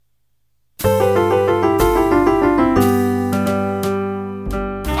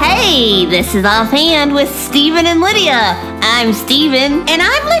Hey, this is Offhand with Steven and Lydia. I'm Steven. And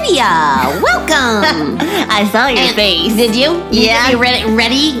I'm Lydia. Welcome. I saw your face. Did you? Yeah. You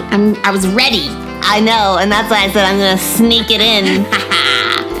ready? I was ready. I know, and that's why I said I'm going to sneak it in.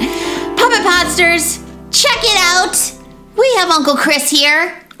 Puppet Podsters, check it out. We have Uncle Chris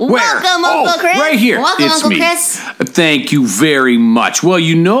here. Where? Welcome, Uncle Chris. Right here. Welcome, it's Uncle me. Chris. Thank you very much. Well,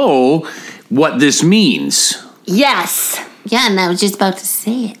 you know what this means. Yes. Yeah, and I was just about to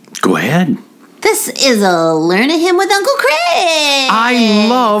say it. Go ahead. This is a Learn a Hymn with Uncle Chris. I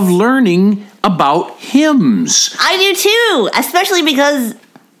love learning about hymns. I do too, especially because,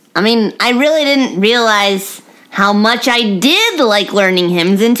 I really didn't realize how much I did like learning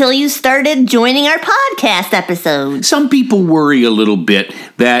hymns until you started joining our podcast episodes. Some people worry a little bit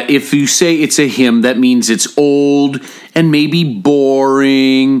that if you say it's a hymn, that means it's old and maybe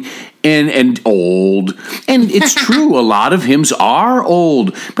boring and old. And it's true, a lot of hymns are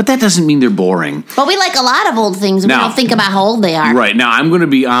old, but that doesn't mean they're boring. But we like a lot of old things. We Now- don't think about how old they are. Right, now I'm going to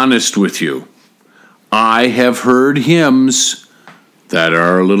be honest with you. I have heard hymns that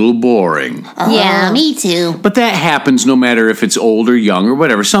are a little boring. Yeah, me too. But that happens no matter if it's old or young or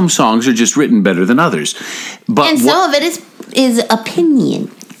whatever. Some songs are just written better than others. But And some of it is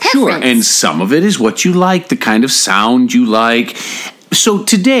opinion. Sure, Preference. and some of it is what you like, the kind of sound you like. So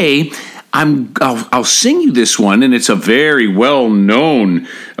today, I'll sing you this one, and it's a very well-known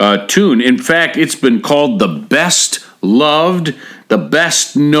tune. In fact, it's been called the best loved, the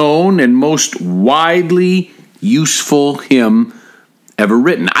best known, and most widely useful hymn ever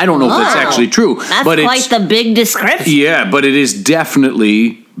written. I don't know if that's actually true, That's but quite the big description. yeah, but it is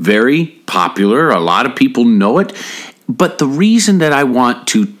definitely very popular. A lot of people know it. But the reason that I want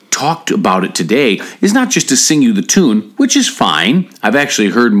to talk about it today is not just to sing you the tune, which is fine. I've actually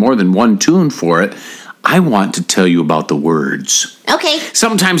heard more than one tune for it. I want to tell you about the words. Okay.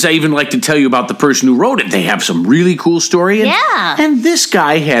 Sometimes I even like to tell you about the person who wrote it. They have some really cool story. Yeah. And this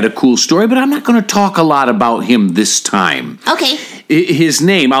guy had a cool story, but I'm not going to talk a lot about him this time. Okay. His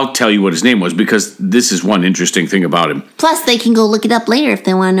name, I'll tell you what his name was because this is one interesting thing about him. Plus, they can go look it up later if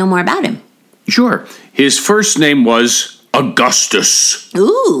they want to know more about him. Sure. His first name was Augustus.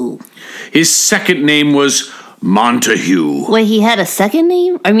 Ooh. His second name was Montague. Wait, he had a second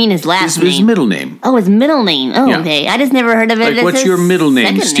name? His last name. His middle name. Oh, his middle name. Oh, Yeah. okay. I just never heard of it Like, as what's his your middle name,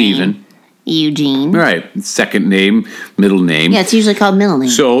 second Stephen? Eugene. Right. Second name, middle name. Yeah, it's usually called middle name.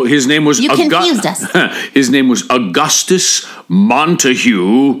 So his name was You confused us. His name was Augustus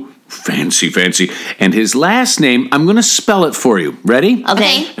Montague. Fancy. And his last name, I'm going to spell it for you. Ready?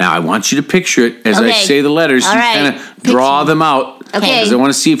 Okay. Now I want you to picture it as I Okay. say the letters. All you right. kind of draw them out. Okay. Because I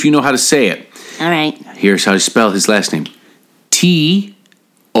want to see if you know how to say it. All right. Here's how to spell his last name.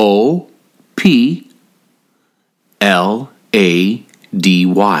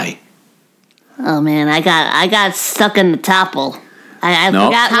 T-O-P-L-A-D-Y. Oh man, I got stuck in the topple. I No.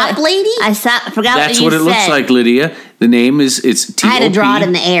 forgot. Top lady? Forgot That's what what you it looks said. like, Lydia. The name it's T-O-P. I had to draw it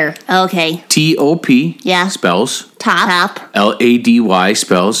in the air. Okay. T-O-P Yeah. spells. Top. L-A-D-Y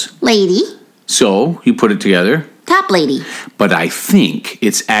spells. Lady. So you put it together. Top lady. But I think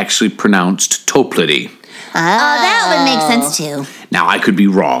it's actually pronounced Toplady. Oh, that would make sense too. Now, I could be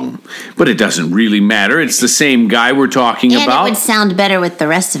wrong, but it doesn't really matter. It's the same guy we're talking And about. it would sound better with the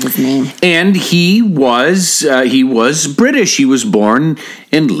rest of his name. And he was British. He was born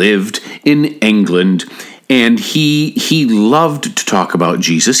and lived in England, and he loved to talk about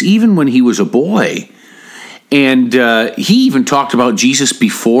Jesus even when he was a boy. And he even talked about Jesus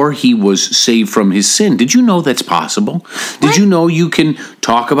before he was saved from his sin. Did you know that's possible? Did you know you can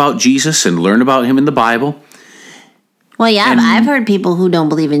talk about Jesus and learn about him in the Bible? Well, yeah, but I've heard people who don't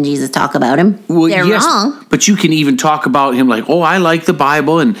believe in Jesus talk about him. Well, They're yes, wrong. but you can even talk about him like, oh, I like the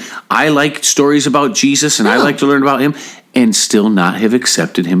Bible and I like stories about Jesus and I like to learn about him and still not have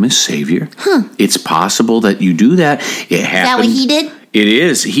accepted him as Savior. It's possible that you do that. It happened. Is that what he did? It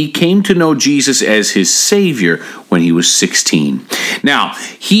is. He came to know Jesus as his Savior when he was 16. Now,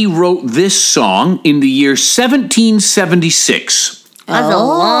 he wrote this song in the year 1776. That's a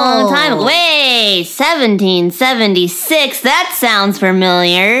long time ago. Wait, 1776. That sounds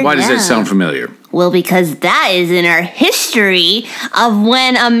familiar. Why does Yeah. that sound familiar? Well, because that is in our history of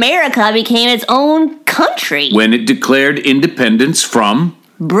when America became its own country. When it declared independence from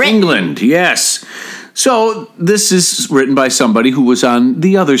Britain. England, yes. So this is written by somebody who was on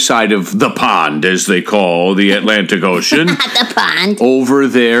the other side of the pond, as they call the Atlantic Ocean, At the pond. over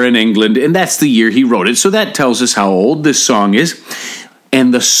there in England, and that's the year he wrote it. So that tells us how old this song is.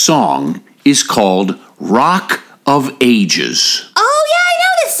 And the song is called Rock of Ages. Oh, yeah, I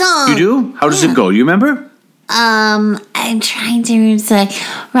know this song. You do? How does it go? You remember? I'm trying to say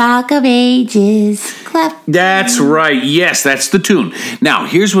Rock of Ages, cleft. That's right. Yes, that's the tune. Now,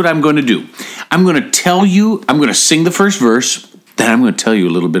 here's what I'm going to do. I'm going to sing the first verse, then I'm going to tell you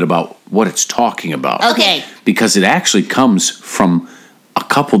a little bit about what it's talking about. Okay. Because it actually comes from a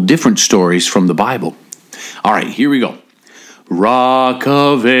couple different stories from the Bible. All right, here we go. Rock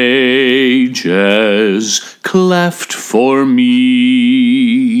of Ages, cleft for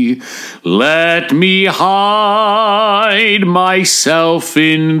me. Let me hide myself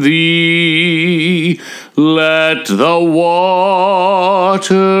in thee. Let the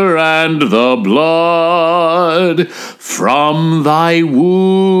water and the blood from thy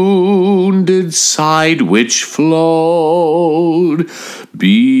wounded side which flowed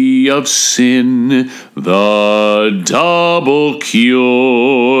be of sin the double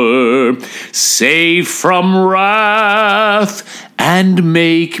cure. Save from wrath and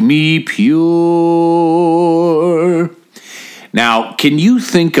make me pure. Now, can you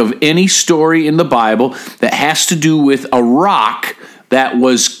think of any story in the Bible that has to do with a rock that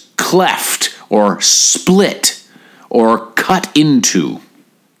was cleft or split or cut into?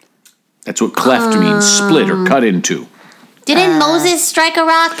 That's what cleft means, split or cut into. Didn't Moses strike a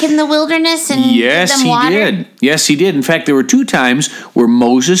rock in the wilderness and give them water? Did. Yes, he did. In fact, there were 2 times where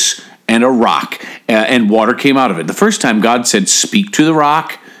Moses and a rock and water came out of it. The first time God said, speak to the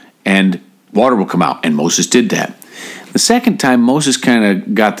rock and water will come out. And Moses did that. The second time, Moses kind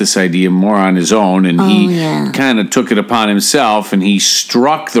of got this idea more on his own, and he kind of took it upon himself, and he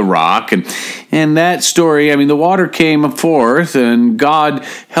struck the rock. And that story, I mean, the water came forth, and God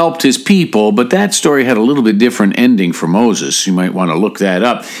helped his people, but that story had a little bit different ending for Moses. You might want to look that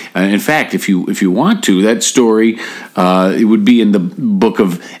up. In fact, if you want to, that story, it would be in the book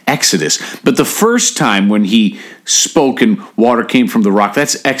of Exodus. But the first time when he spoke and water came from the rock,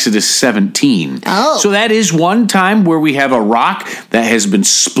 that's Exodus 17. Oh. So that is one time where we have a rock that has been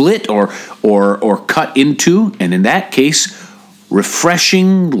split or cut into, and in that case,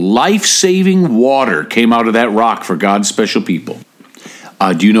 refreshing, life-saving water came out of that rock for God's special people.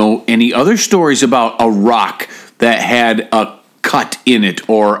 Do you know any other stories about a rock that had a cut in it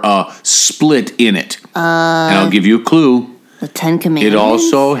or a split in it? And I'll give you a clue. The 10 Commandments? It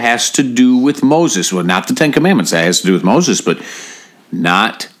also has to do with Moses. Well, not the 10 Commandments. That has to do with Moses, but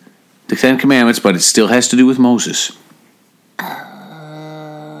not the 10 Commandments, but it still has to do with Moses.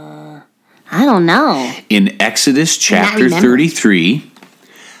 I don't know. In Exodus chapter 33,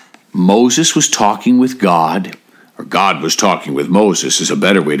 Moses was talking with God, or God was talking with Moses is a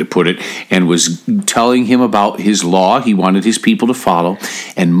better way to put it, and was telling him about his law he wanted his people to follow.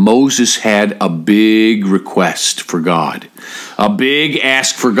 And Moses had a big request for God, a big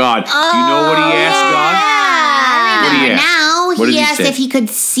ask for God. Do you know what he asked God? What did he ask? What did He he asked say? if he could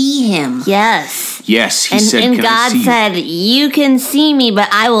see him. Yes. Yes, he said, and "Can I God see you?" said, you can see me, but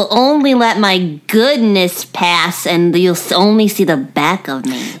I will only let my goodness pass, and you'll only see the back of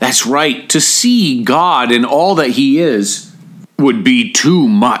me. That's right. To see God and all that he is would be too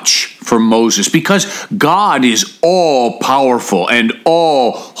much for Moses, because God is all powerful and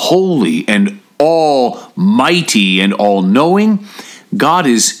all holy and almighty and all knowing. God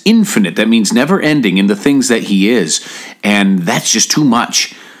is infinite. That means never ending in the things that he is. And that's just too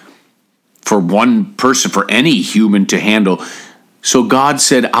much for one person, for any human to handle. So God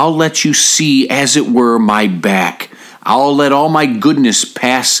said, I'll let you see, as it were, my back. I'll let all my goodness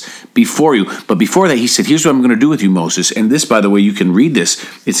pass before you. But before that, he said, here's what I'm going to do with you, Moses. And this, by the way, you can read this.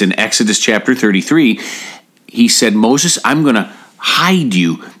 It's in Exodus chapter 33. He said, Moses, I'm going to hide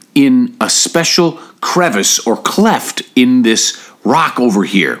you in a special crevice or cleft in this rock over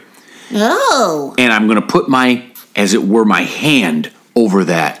here. Oh. And I'm going to put as it were, my hand over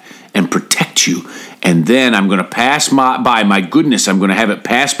that and protect you. And then I'm going to pass by my goodness. I'm going to have it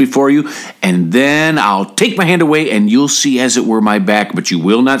pass before you. And then I'll take my hand away and you'll see, as it were, my back. But you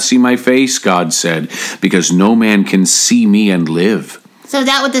will not see my face, God said, because no man can see me and live. So is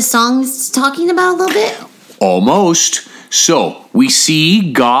that what the song's talking about a little bit? Almost. So we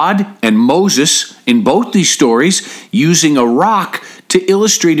see God and Moses in both these stories using a rock to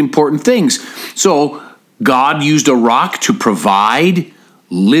illustrate important things. So God used a rock to provide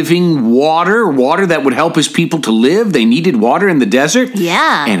living water that would help his people to live. They needed water in the desert.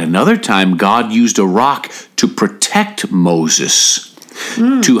 Yeah. And another time, God used a rock to protect Moses,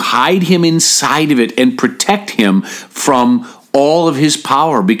 to hide him inside of it and protect him from all of his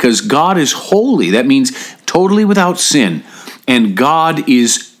power, because God is holy. That means totally without sin. And God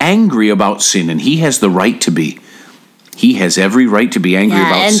is angry about sin, and he has the right to be. He has every right to be angry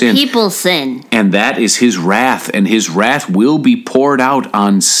about sin. And people sin. And that is his wrath, and his wrath will be poured out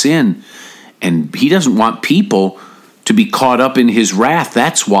on sin. And he doesn't want people to be caught up in his wrath.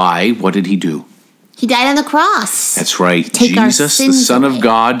 That's why, what did he do? He died on the cross. That's right. Take our Jesus, the sins Son away. of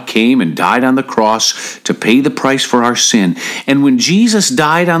God, came and died on the cross to pay the price for our sin. And when Jesus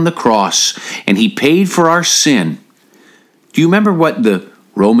died on the cross and he paid for our sin, do you remember what the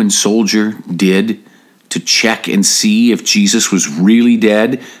Roman soldier did to check and see if Jesus was really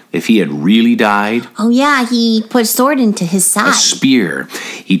dead, if he had really died? Oh, yeah, he put a sword into his side. A spear.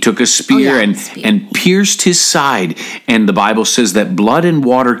 He took a spear, and pierced his side, and the Bible says that blood and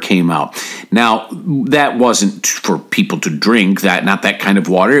water came out. Now, that wasn't for people to drink, not that kind of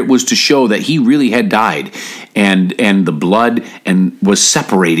water. It was to show that he really had died, and the blood was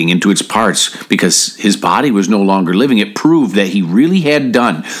separating into its parts because his body was no longer living. It proved that he really had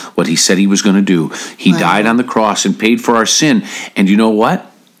done what he said he was going to do. He died on the cross and paid for our sin. And you know what?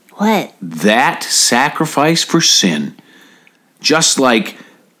 What? That sacrifice for sin, just like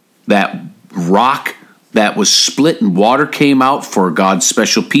that rock that was split and water came out for God's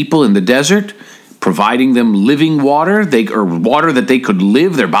special people in the desert, providing them living water, or water that they could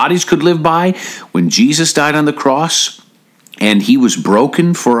live, their bodies could live by. When Jesus died on the cross and he was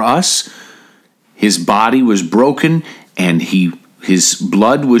broken for us, his body was broken and his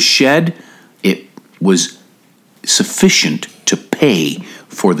blood was shed, it was sufficient to pay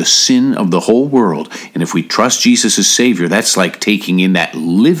for the sin of the whole world. And if we trust Jesus as Savior, that's like taking in that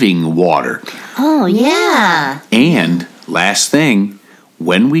living water. Oh, yeah. And last thing,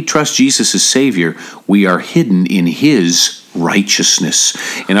 when we trust Jesus as Savior, we are hidden in his righteousness.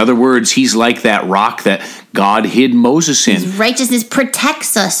 In other words, he's like that rock that God hid Moses in. His righteousness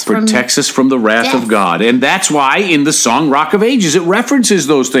protects us from the wrath death. of God. And that's why in the song Rock of Ages, it references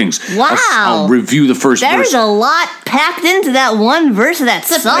those things. Wow. I'll review the first verse. There's a lot packed into that one verse of that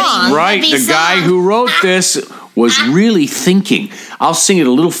song. Right, heavy the guy song. who wrote this was really thinking. I'll sing it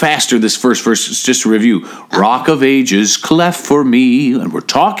a little faster, this first verse, just a review. Rock of Ages, cleft for me, and we're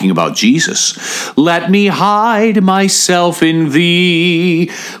talking about Jesus. Let me hide myself in thee.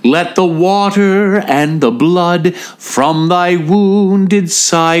 Let the water and the blood from thy wounded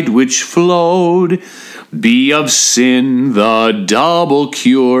side which flowed be of sin the double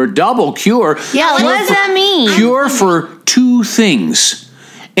cure. Double cure? Yeah, what does that mean? Cure for two things.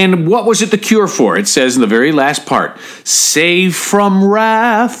 And what was it the cure for? It says in the very last part, save from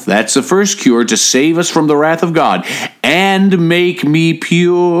wrath. That's the first cure, to save us from the wrath of God. And make me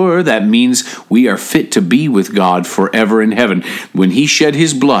pure. That means we are fit to be with God forever in heaven. When he shed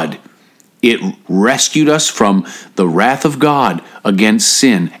his blood, it rescued us from the wrath of God against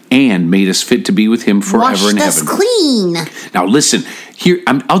sin and made us fit to be with him forever in Washed us heaven. clean. Now listen, here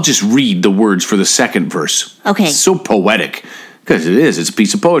I'll just read the words for the second verse. Okay. It's so poetic. Because it is. It's a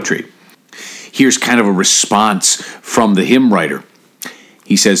piece of poetry. Here's kind of a response from the hymn writer.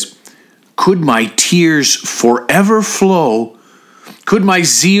 He says, could my tears forever flow? Could my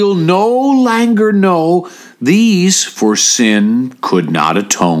zeal no longer know? These for sin could not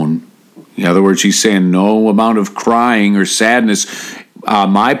atone. In other words, he's saying no amount of crying or sadness on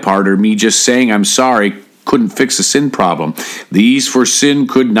my part, or me just saying I'm sorry, couldn't fix the sin problem. These for sin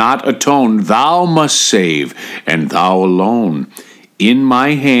could not atone. Thou must save, and thou alone. In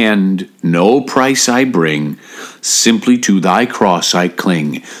my hand no price I bring, simply to thy cross I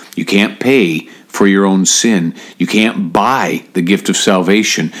cling. You can't pay for your own sin. You can't buy the gift of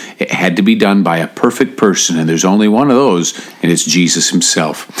salvation. It had to be done by a perfect person, and there's only one of those, and it's Jesus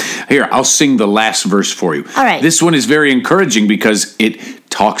himself. Here, I'll sing the last verse for you. All right. This one is very encouraging because it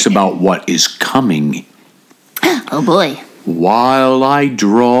talks about what is coming. Oh, boy. While I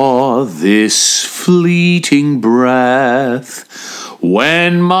draw this fleeting breath,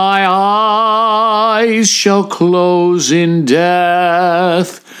 when my eyes shall close in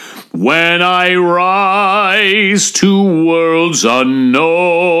death, when I rise to worlds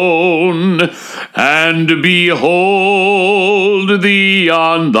unknown, and behold thee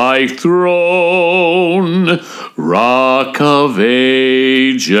on thy throne, Rock of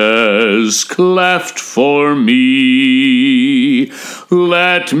Ages, cleft for me,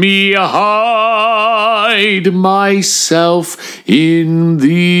 let me hide myself in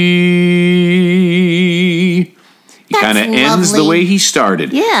thee. He kind of ends the way he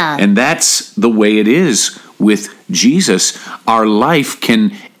started. Yeah. And that's the way it is with Jesus. Our life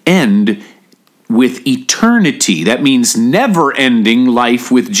can end with eternity. That means never-ending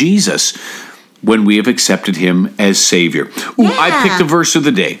life with Jesus when we have accepted him as Savior. Ooh, Yeah. I picked the verse of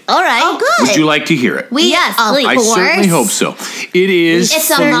the day. All right. Oh, good. Would you like to hear it? Yes, please. I course. certainly hope so. It is It's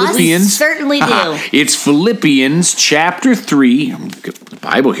a must. Philippians. Certainly do. It's Philippians chapter 3. I'm gonna get the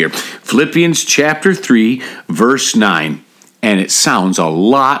Bible here. Philippians chapter 3, verse 9. And it sounds a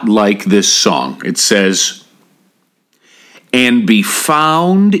lot like this song. It says, and be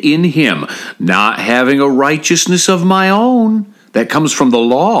found in him, not having a righteousness of my own that comes from the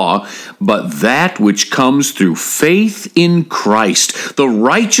law, but that which comes through faith in Christ, the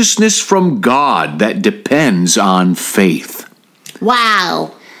righteousness from God that depends on faith.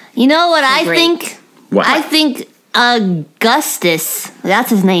 Wow. You know what I great. think? What? I think Augustus, that's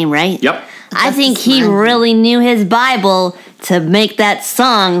his name, right? Yep. I think Augustus he Monty. really knew his Bible to make that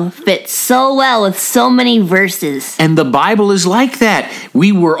song fit so well with so many verses. And the Bible is like that.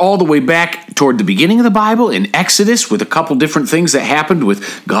 We were all the way back toward the beginning of the Bible in Exodus with a couple different things that happened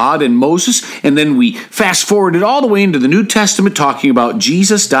with God and Moses. And then we fast forwarded all the way into the New Testament talking about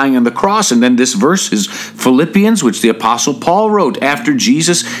Jesus dying on the cross. And then this verse is Philippians, which the Apostle Paul wrote after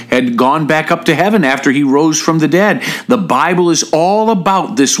Jesus had gone back up to heaven, after he rose from the dead. The Bible is all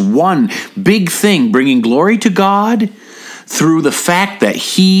about this one big thing, bringing glory to God through the fact that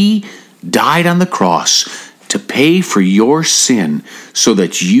he died on the cross to pay for your sin so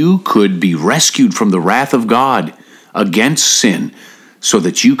that you could be rescued from the wrath of God against sin, so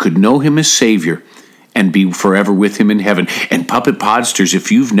that you could know him as Savior and be forever with him in heaven. And Puppet Podsters, if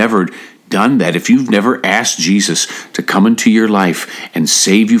you've never done that, if you've never asked Jesus to come into your life and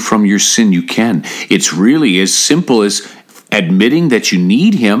save you from your sin, you can. It's really as simple as admitting that you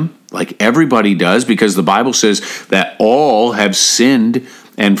need him, like everybody does, because the Bible says that all have sinned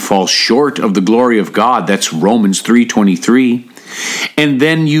and fall short of the glory of God. That's Romans 3:23. And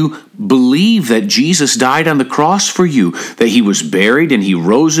then you believe that Jesus died on the cross for you, that he was buried and he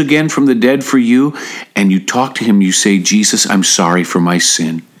rose again from the dead for you, and you talk to him, you say, Jesus, I'm sorry for my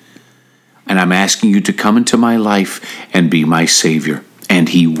sin, and I'm asking you to come into my life and be my Savior. And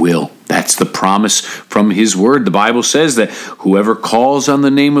he will. That's the promise from his word. The Bible says that whoever calls on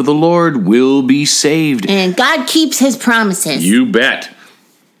the name of the Lord will be saved. And God keeps his promises. You bet.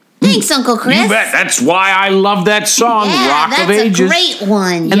 Thanks, Uncle Chris. You bet. That's why I love that song, Yeah, Rock that's of Ages. a great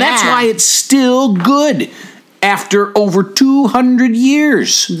one. And that's why it's still good after over 200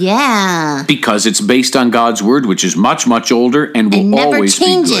 years. Yeah. Because it's based on God's word, which is much, much older and will And never always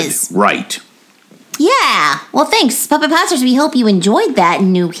changes. be good. Right. Yeah. Well, thanks, Puppet Podsters. We hope you enjoyed that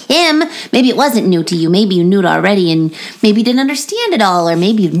and knew him. Maybe it wasn't new to you. Maybe you knew it already and maybe didn't understand it all, or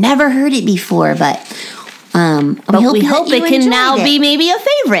maybe you've never heard it before. But We hope that it you can enjoyed now it. be maybe a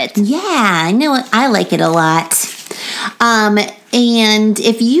favorite. Yeah, I know it. I like it a lot. And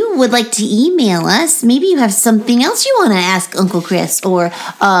if you would like to email us, maybe you have something else you want to ask Uncle Chris, or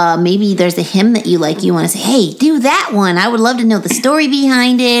maybe there's a hymn that you like. You want to say, hey, do that one. I would love to know the story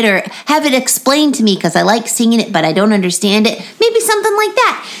behind it, or have it explained to me because I like singing it, but I don't understand it. Maybe something like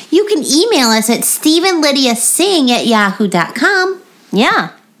that. You can email us at StephenLydiaSing@yahoo.com. Yeah.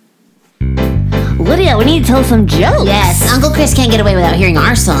 Lydia, we need to tell some jokes. Yes, Uncle Chris can't get away without hearing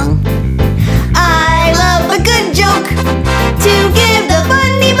our song. I love a good joke to give the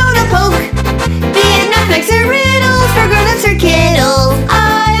funny bone a poke. Be it knock-knocks or riddles for grown-ups or kiddles.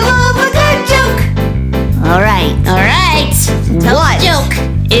 I love a good joke. All right. Tell What us a joke.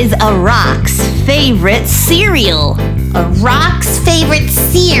 is a rock's favorite cereal? A rock's favorite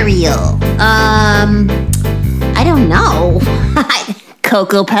cereal. I don't know.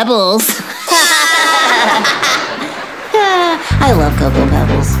 Cocoa Pebbles. I love Cocoa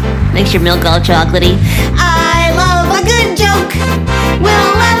Pebbles. Makes your milk all chocolatey. I love a good joke.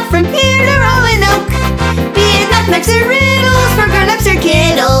 We'll laugh from here to Roanoke. Be it knock-knocks or riddles for grown-ups or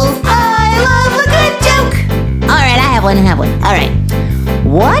kiddles. I love a good joke. All right, I have one. All right.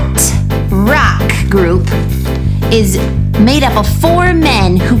 What rock group is made up of 4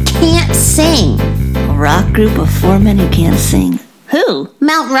 men who can't sing? A rock group of 4 men who can't sing. Who?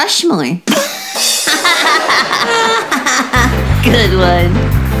 Mount Rushmore. Good one.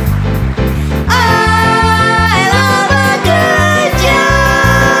 I love a good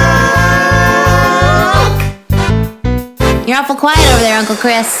joke. You're awful quiet over there, Uncle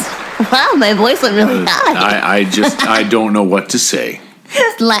Chris. Wow, my voice went really high. I don't know what to say.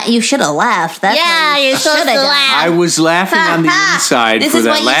 You should have laughed. That's Yeah, what you're supposed shoulda to done. laugh. I was laughing on the inside This for is that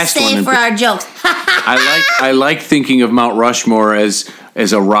what you last say one. for our jokes. I like thinking of Mount Rushmore as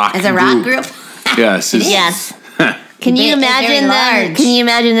a rock As a rock group. Yes. Yes. Can you It's imagine very them? large. Can you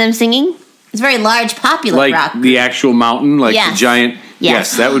imagine them singing? It's a very large, popular Like rock group. the actual mountain, like Yes. the giant. Yes.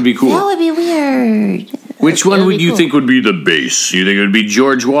 Yes, that would be cool. That would be weird. Which one That would would be you cool. think would be the base? You think it would be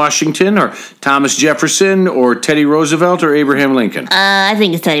George Washington or Thomas Jefferson or Teddy Roosevelt or Abraham Lincoln? I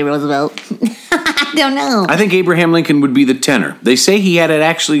think it's Teddy Roosevelt. I don't know. I think Abraham Lincoln would be the tenor. They say he had an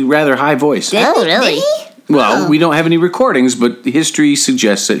actually rather high voice. Oh, really? Did he? Well, we don't have any recordings, but history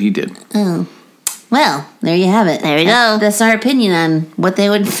suggests that he did. Well, there you have it. There we go. That's our opinion on what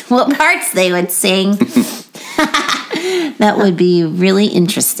parts they would sing. That would be really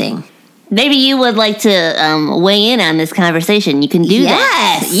interesting. Maybe you would like to weigh in on this conversation. You can do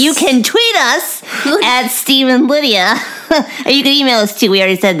that. Yes. You can tweet us at Steve and Lydia. Or you can email us too. We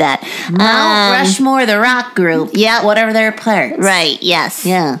already said that. Mount Rushmore, the rock group. Yeah. Whatever their parts. Right, yes.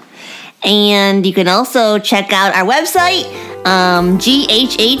 Yeah. And you can also check out our website, ghhinc.org.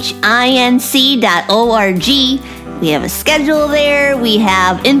 We have a schedule there. We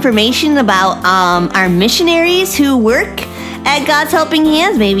have information about our missionaries who work at God's Helping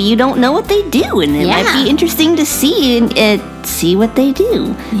Hands. Maybe you don't know what they do, and it might be interesting to see and see what they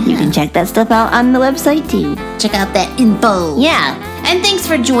do. You can check that stuff out on the website too. Check out that info. Yeah. And thanks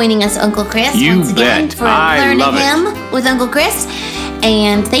for joining us, Uncle Chris. You once again, bet. for I learning love it. him with Uncle Chris.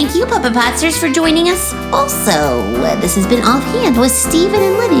 And thank you, Puppet Potsters, for joining us also. This has been Offhand with Stephen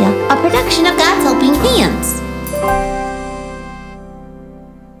and Lydia, a production of God's Helping Hands.